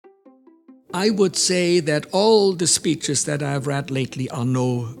I would say that all the speeches that I've read lately are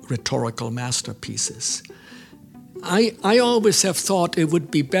no rhetorical masterpieces. I always have thought it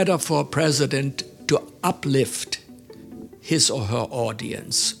would be better for a president to uplift his or her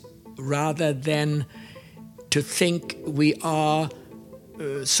audience rather than to think we are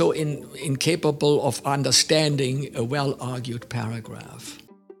so incapable of understanding a well-argued paragraph.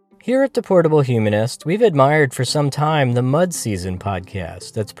 Here at The Portable Humanist, we've admired for some time the Mud Season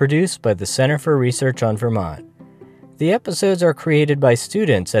podcast that's produced by the Center for Research on Vermont. The episodes are created by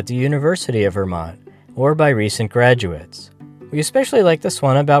students at the University of Vermont or by recent graduates. We especially like this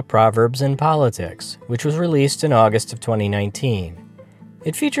one about Proverbs and politics, which was released in August of 2019.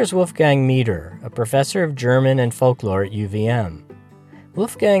 It features Wolfgang Mieder, a professor of German and folklore at UVM.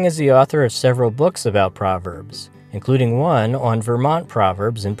 Wolfgang is the author of several books about Proverbs, including one on Vermont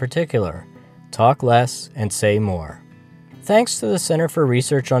Proverbs in particular, Talk Less and Say More. Thanks to the Center for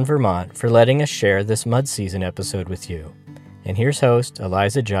Research on Vermont for letting us share this Mud Season episode with you. And here's host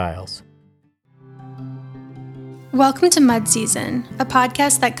Eliza Giles. Welcome to Mud Season, a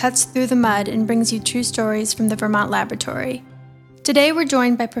podcast that cuts through the mud and brings you true stories from the Vermont Laboratory. Today we're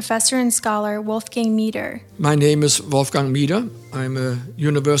joined by professor and scholar Wolfgang Mieder. My name is Wolfgang Mieder. I'm a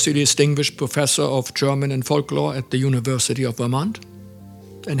University Distinguished Professor of German and Folklore at the University of Vermont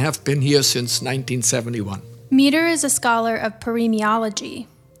and have been here since 1971. Mieder is a scholar of paremiology,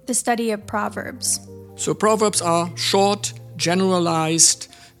 the study of proverbs. So proverbs are short, generalized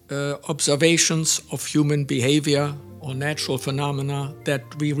observations of human behavior or natural phenomena that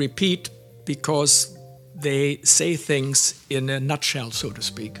we repeat because they say things in a nutshell, so to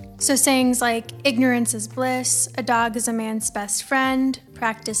speak. So sayings like, ignorance is bliss, a dog is a man's best friend,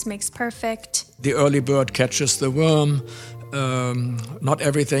 practice makes perfect. The early bird catches the worm. Not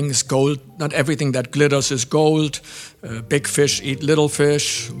everything is gold. Not everything that glitters is gold. Big fish eat little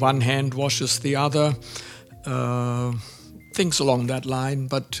fish. One hand washes the other. Things along that line,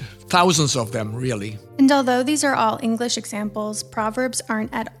 but thousands of them, really. And although these are all English examples, proverbs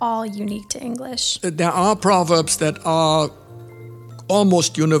aren't at all unique to English. There are proverbs that are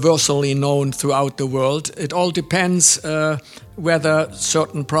almost universally known throughout the world. It all depends whether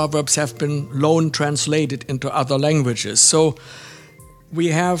certain proverbs have been loan translated into other languages. So we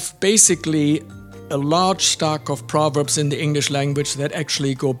have basically a large stock of proverbs in the English language that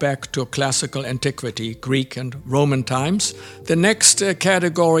actually go back to classical antiquity, Greek and Roman times. The next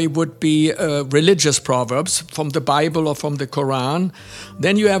category would be religious proverbs from the Bible or from the Quran.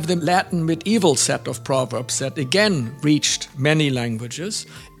 Then you have the Latin medieval set of proverbs that again reached many languages.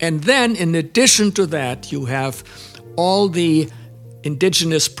 And then in addition to that, you have all the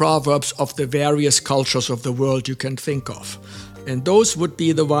indigenous proverbs of the various cultures of the world you can think of. And those would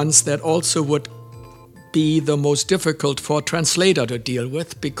be the ones that also would be the most difficult for a translator to deal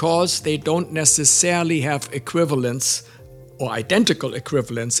with because they don't necessarily have equivalents or identical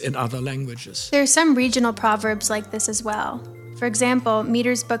equivalents in other languages. There are some regional proverbs like this as well. For example,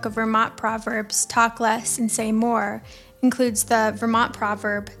 Mieder's book of Vermont Proverbs, Talk Less and Say More, includes the Vermont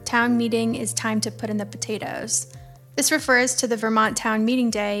proverb, town meeting is time to put in the potatoes. This refers to the Vermont Town Meeting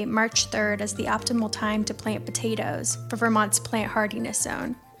Day, March 3rd, as the optimal time to plant potatoes for Vermont's plant hardiness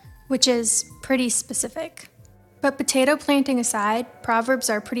zone, which is pretty specific. But potato planting aside, proverbs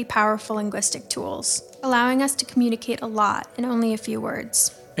are pretty powerful linguistic tools, allowing us to communicate a lot in only a few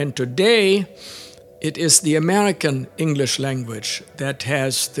words. And today, it is the American English language that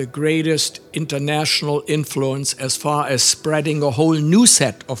has the greatest international influence as far as spreading a whole new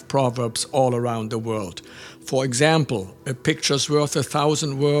set of proverbs all around the world. For example, a picture's worth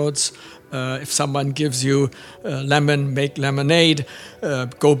 1,000 words. If someone gives you lemon, make lemonade,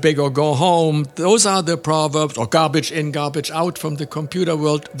 go big or go home, those are the proverbs, or garbage in, garbage out from the computer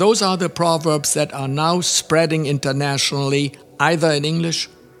world. Those are the proverbs that are now spreading internationally, either in English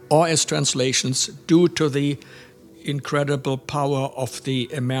or as translations, due to the incredible power of the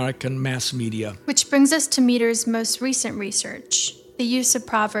American mass media. Which brings us to Mieder's most recent research, the use of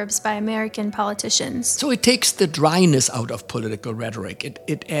proverbs by American politicians. So it takes the dryness out of political rhetoric.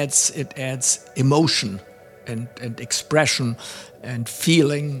 It adds emotion and expression and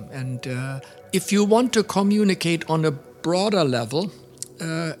feeling. And if you want to communicate on a broader level,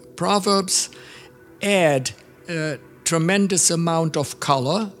 proverbs add a tremendous amount of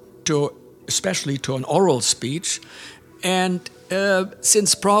color especially to an oral speech. And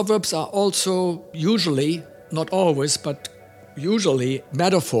since proverbs are also usually, not always, but usually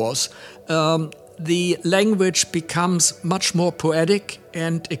metaphors, the language becomes much more poetic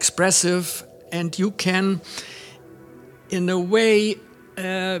and expressive, and you can, in a way,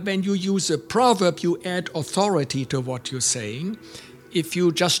 when you use a proverb, you add authority to what you're saying. if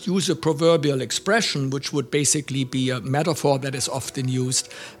you just use a proverbial expression, which would basically be a metaphor that is often used,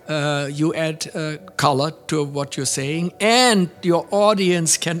 you add color to what you're saying, and your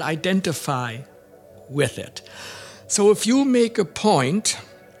audience can identify with it. So if you make a point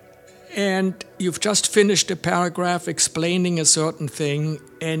and you've just finished a paragraph explaining a certain thing,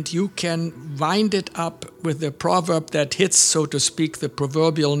 and you can wind it up with a proverb that hits, so to speak, the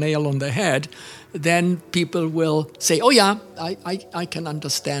proverbial nail on the head, then people will say, oh yeah, I can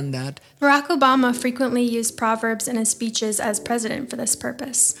understand that. Barack Obama frequently used proverbs in his speeches as president for this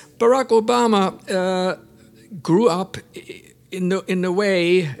purpose. Barack Obama grew up in a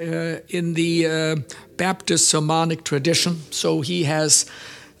way in the Baptist sermonic tradition, so he has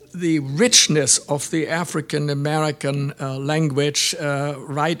the richness of the African-American language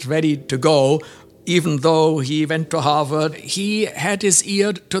right ready to go. Even though he went to Harvard, he had his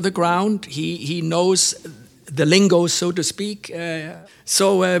ear to the ground. He knows the lingo, so to speak.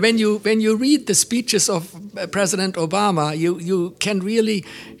 So when you read the speeches of President Obama, you can really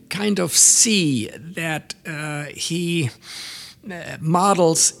kind of see that he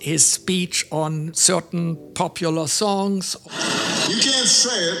models his speech on certain popular songs. You can't say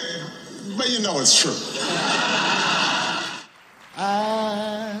it, but you know it's true.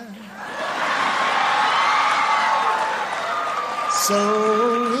 So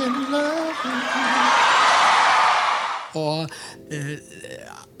in love with you. Or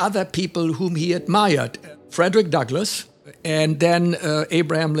other people whom he admired, Frederick Douglass, and then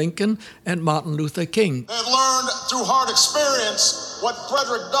Abraham Lincoln and Martin Luther King. They have learned through hard experience what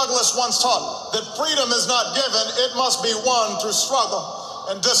Frederick Douglass once taught, that freedom is not given, it must be won through struggle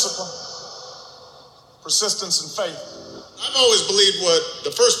and discipline, persistence and faith. I've always believed what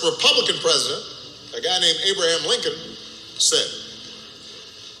the first Republican president, a guy named Abraham Lincoln, said.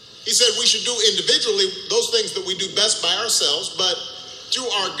 He said we should do individually those things that we do best by ourselves, but through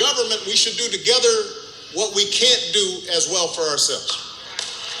our government we should do together what we can't do as well for ourselves.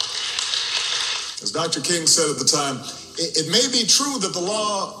 As Dr. King said at the time, it may be true that the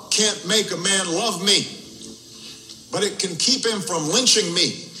law can't make a man love me, but it can keep him from lynching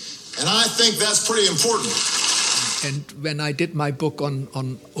me. And I think that's pretty important. And when I did my book on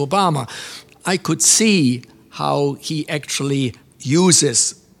Obama, I could see how he actually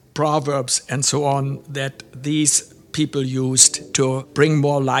uses proverbs and so on that these people used to bring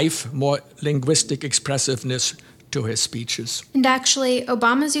more life, more linguistic expressiveness to his speeches. And actually,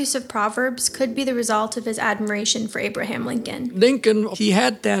 Obama's use of proverbs could be the result of his admiration for Abraham Lincoln. Lincoln, he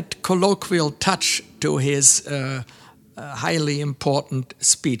had that colloquial touch to his highly important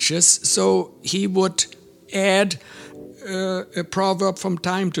speeches, so he would add a proverb from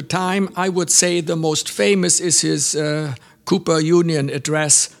time to time. I would say the most famous is his Cooper Union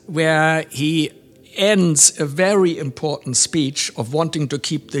address, where he ends a very important speech of wanting to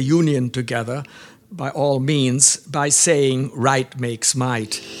keep the Union together by all means by saying, right makes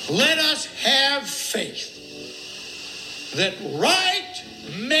might. Let us have faith that right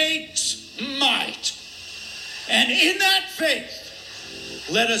makes might. And in that faith,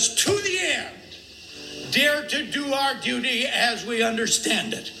 let us to the end dare to do our duty as we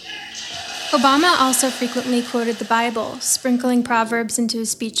understand it. Obama also frequently quoted the Bible, sprinkling proverbs into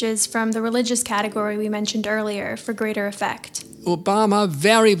his speeches from the religious category we mentioned earlier for greater effect. Obama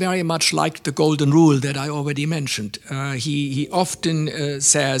very, very much liked the golden rule that I already mentioned. He often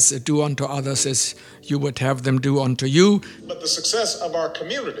says, do unto others as you would have them do unto you. But the success of our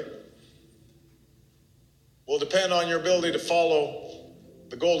community will depend on your ability to follow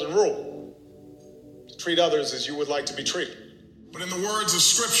the golden rule, to treat others as you would like to be treated. But in the words of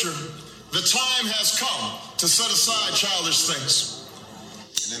Scripture, the time has come to set aside childish things.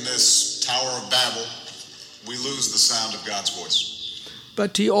 And in this Tower of Babel, we lose the sound of God's voice.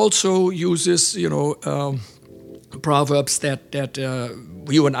 But he also uses, proverbs that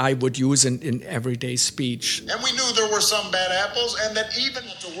you and I would use in everyday speech. And we knew there were some bad apples, and that even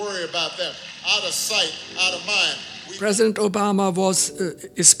to worry about them, out of sight, out of mind. President Obama was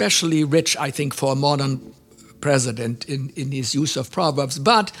especially rich, I think, for a modern president in his use of proverbs.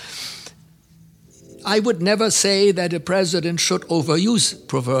 But I would never say that a president should overuse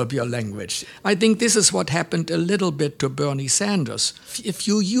proverbial language. I think this is what happened a little bit to Bernie Sanders. If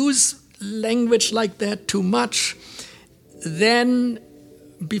you use language like that too much, then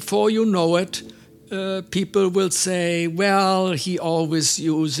before you know it, people will say, well, he always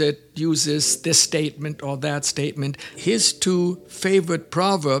uses this statement or that statement. His two favorite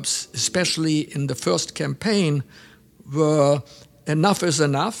proverbs, especially in the first campaign, were enough is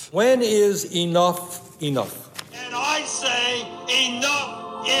enough. When is enough enough? And I say,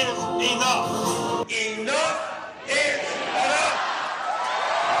 enough is enough. Enough is enough.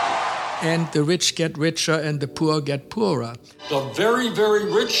 and the rich get richer and the poor get poorer. The very, very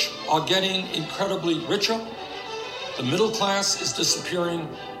rich are getting incredibly richer. The middle class is disappearing,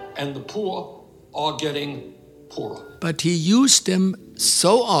 and the poor are getting poorer. But he used them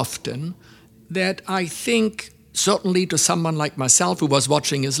so often that I think, certainly to someone like myself who was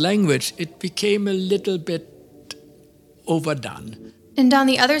watching his language, it became a little bit overdone. And on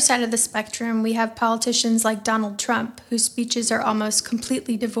the other side of the spectrum, we have politicians like Donald Trump, whose speeches are almost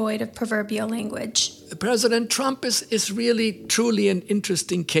completely devoid of proverbial language. President Trump is really, truly an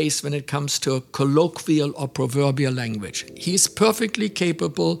interesting case when it comes to colloquial or proverbial language. He's perfectly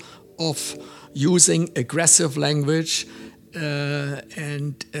capable of using aggressive language, but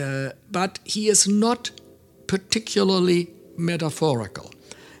he is not particularly metaphorical.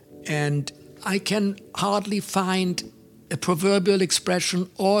 And I can hardly find a proverbial expression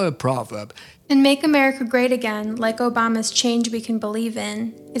or a proverb. And Make America Great Again, like Obama's Change We Can Believe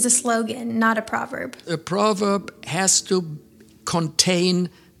In, is a slogan, not a proverb. A proverb has to contain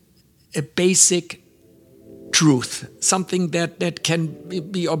a basic truth, something that can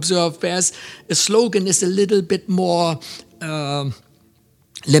be observed, whereas a slogan is a little bit more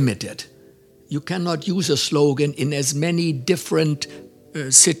limited. You cannot use a slogan in as many different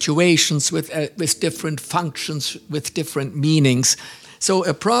situations with different functions, with different meanings. So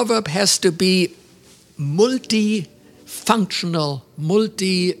a proverb has to be multi-functional,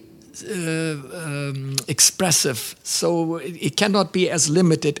 multi-expressive. So it cannot be as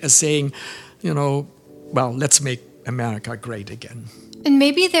limited as saying, well, let's make America great again. And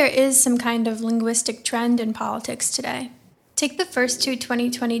maybe there is some kind of linguistic trend in politics today. Take the first two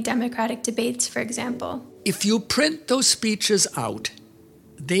 2020 Democratic debates, for example. If you print those speeches out,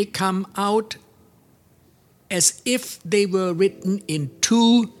 they come out as if they were written in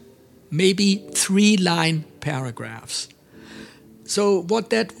 2, maybe 3-line paragraphs. So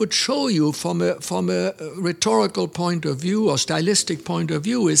what that would show you from a rhetorical point of view or stylistic point of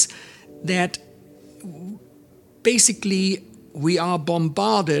view is that basically we are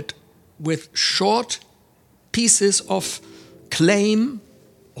bombarded with short pieces of claim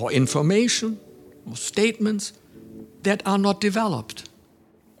or information or statements that are not developed.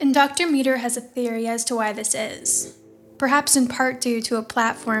 And Dr. Meter has a theory as to why this is. Perhaps in part due to a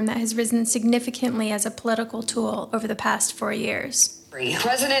platform that has risen significantly as a political tool over the past 4 years.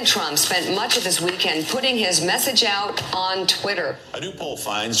 President Trump spent much of this weekend putting his message out on Twitter. A new poll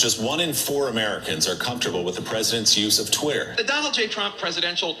finds just 1 in 4 Americans are comfortable with the president's use of Twitter. The Donald J. Trump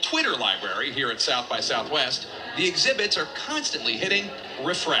Presidential Twitter Library here at South by Southwest, the exhibits are constantly hitting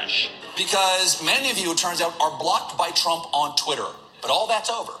refresh. Because many of you, it turns out, are blocked by Trump on Twitter. But all that's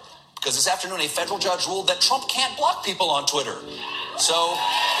over. Because this afternoon, a federal judge ruled that Trump can't block people on Twitter. So,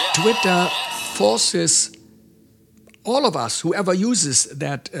 yeah. Twitter forces all of us, whoever uses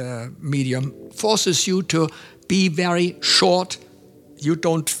that medium, forces you to be very short. You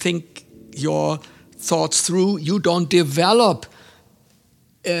don't think your thoughts through. You don't develop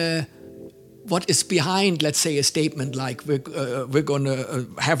what is behind, let's say, a statement like we're going to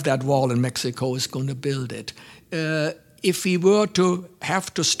have that wall in Mexico, is going to build it. If he were to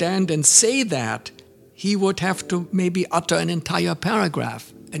have to stand and say that, he would have to maybe utter an entire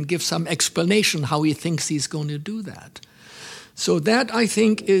paragraph and give some explanation how he thinks he's going to do that. So that, I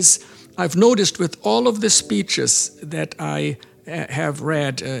think, is, I've noticed with all of the speeches that I have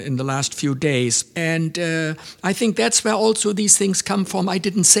read in the last few days, and I think that's where also these things come from. I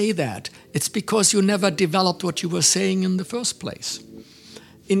didn't say that. It's because you never developed what you were saying in the first place.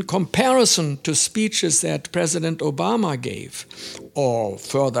 In comparison to speeches that President Obama gave, or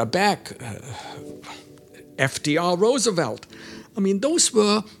further back, FDR Roosevelt, I mean, those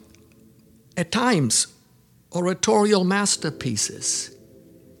were, at times, oratorial masterpieces.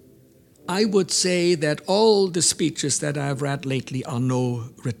 I would say that all the speeches that I've read lately are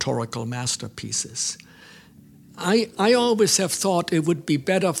no rhetorical masterpieces. I always have thought it would be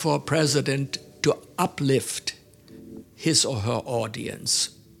better for a president to uplift his or her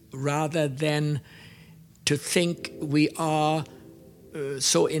audience rather than to think we are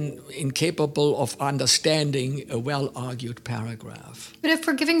so incapable of understanding a well-argued paragraph. But if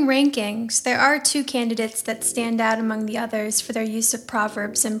we're giving rankings, there are 2 candidates that stand out among the others for their use of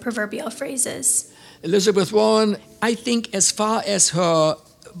proverbs and proverbial phrases. Elizabeth Warren, I think as far as her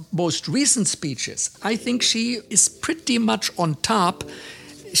most recent speeches, I think she is pretty much on top.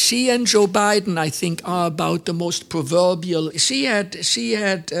 She and Joe Biden, I think, are about the most proverbial. She had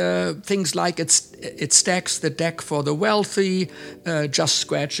things like it stacks the deck for the wealthy, just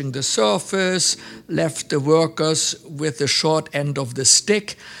scratching the surface, left the workers with the short end of the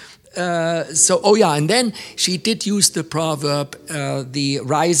stick. And then she did use the proverb, the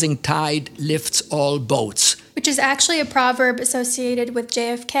rising tide lifts all boats. Which is actually a proverb associated with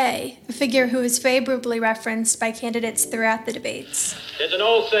JFK, a figure who is favorably referenced by candidates throughout the debates. There's an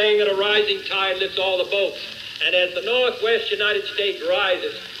old saying that a rising tide lifts all the boats, and as the Northwest United States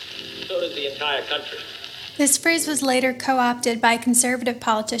rises, so does the entire country. This phrase was later co-opted by conservative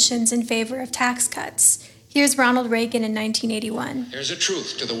politicians in favor of tax cuts. Here's Ronald Reagan in 1981. There's a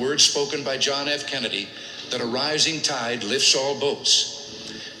truth to the words spoken by John F. Kennedy that a rising tide lifts all boats.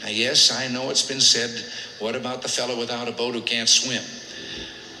 Now, yes, I know it's been said, what about the fellow without a boat who can't swim?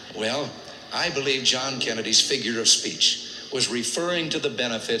 Well, I believe John Kennedy's figure of speech was referring to the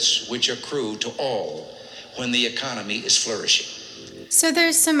benefits which accrue to all when the economy is flourishing. So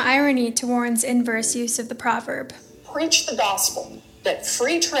there's some irony to Warren's inverse use of the proverb. Preach the gospel that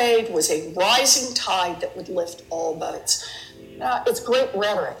free trade was a rising tide that would lift all boats. Now, it's great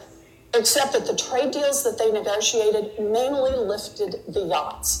rhetoric, except that the trade deals that they negotiated mainly lifted the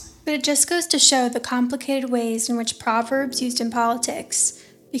yachts. But it just goes to show the complicated ways in which proverbs used in politics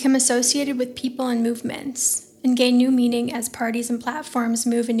become associated with people and movements, and gain new meaning as parties and platforms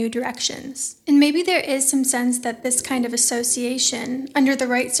move in new directions. And maybe there is some sense that this kind of association, under the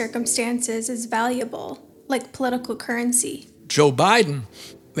right circumstances, is valuable, like political currency. Joe Biden,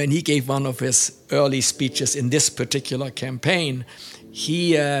 when he gave one of his early speeches in this particular campaign,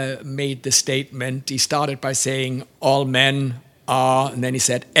 he made the statement, he started by saying, all men are, and then he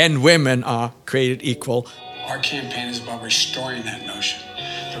said, and women are created equal. Our campaign is about restoring that notion,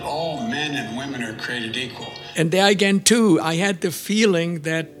 that all men and women are created equal. And there again, too, I had the feeling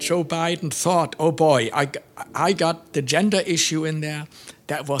that Joe Biden thought, oh boy, I got the gender issue in there.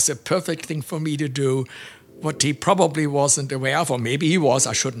 That was a perfect thing for me to do. What he probably wasn't aware of, or maybe he was,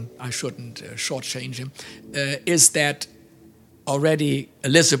 I shouldn't shortchange him, is that already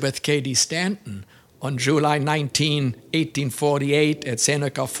Elizabeth Cady Stanton, on July 19, 1848, at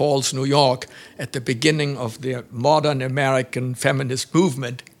Seneca Falls, New York, at the beginning of the modern American feminist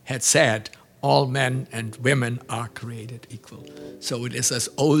movement, had said, all men and women are created equal. So it is as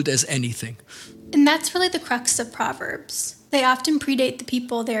old as anything. And that's really the crux of Proverbs. They often predate the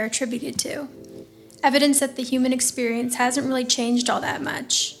people they are attributed to. Evidence that the human experience hasn't really changed all that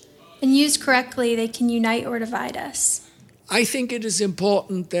much. And used correctly, they can unite or divide us. I think it is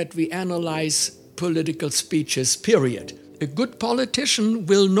important that we analyze political speeches, period. A good politician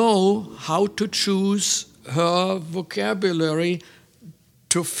will know how to choose her vocabulary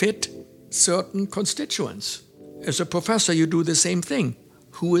to fit certain constituents. As a professor, you do the same thing.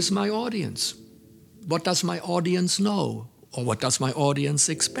 Who is my audience? What does my audience know? Or what does my audience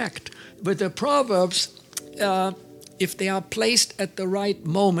expect? With the Proverbs, if they are placed at the right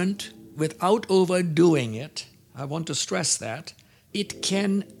moment without overdoing it, I want to stress that, it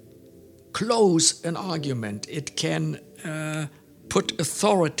can close an argument. It can put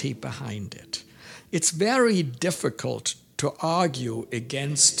authority behind it. It's very difficult to argue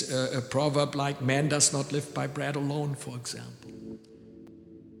against a proverb like man does not live by bread alone, for example.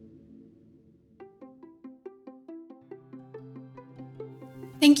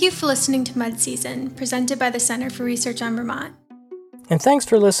 Thank you for listening to Mud Season, presented by the Center for Research on Vermont. And thanks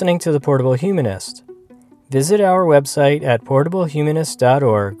for listening to The Portable Humanist. Visit our website at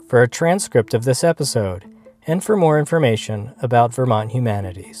portablehumanist.org for a transcript of this episode and for more information about Vermont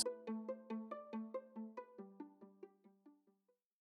humanities.